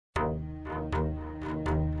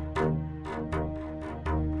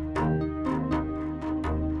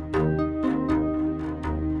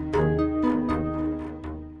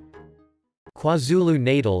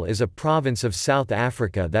KwaZulu-Natal is a province of South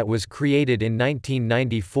Africa that was created in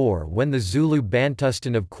 1994 when the Zulu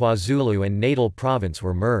Bantustan of KwaZulu and Natal Province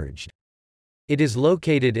were merged. It is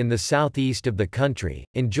located in the southeast of the country,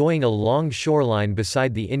 enjoying a long shoreline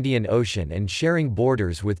beside the Indian Ocean and sharing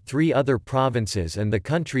borders with three other provinces and the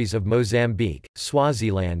countries of Mozambique,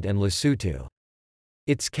 Swaziland and Lesotho.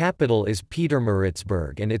 Its capital is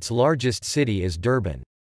Pietermaritzburg and its largest city is Durban.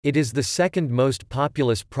 It is the second most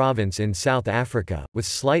populous province in South Africa, with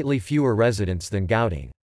slightly fewer residents than Gauteng.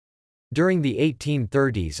 During the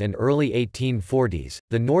 1830s and early 1840s,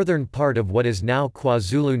 the northern part of what is now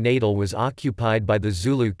KwaZulu-Natal was occupied by the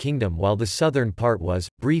Zulu Kingdom while the southern part was,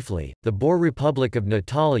 briefly, the Boer Republic of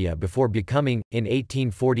Natalia before becoming, in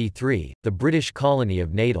 1843, the British Colony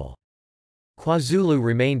of Natal. KwaZulu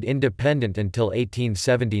remained independent until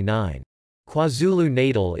 1879.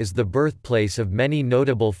 KwaZulu-Natal is the birthplace of many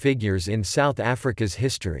notable figures in South Africa's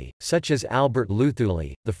history, such as Albert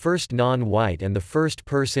Luthuli, the first non-white and the first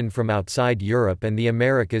person from outside Europe and the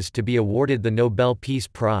Americas to be awarded the Nobel Peace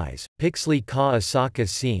Prize, Pixley Isaka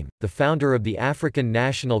Seme, the founder of the African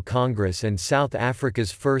National Congress and South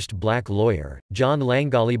Africa's first black lawyer, John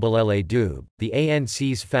Langalibalele Dube, the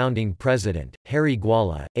ANC's founding president, Harry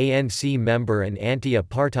Gwala, ANC member and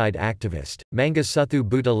anti-apartheid activist, Mangosuthu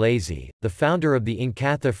Buthelezi, the founder of the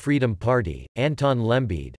Inkatha Freedom Party, Anton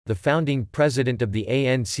Lembede, the founding president of the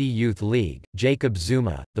ANC Youth League, Jacob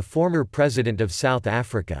Zuma, the former president of South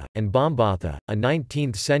Africa, and Bhambatha, a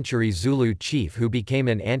 19th-century Zulu chief who became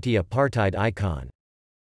an anti-apartheid icon.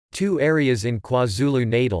 Two areas in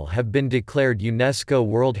KwaZulu-Natal have been declared UNESCO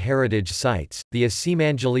World Heritage Sites, the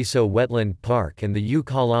iSimangaliso Wetland Park and the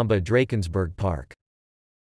Drakensberg Park.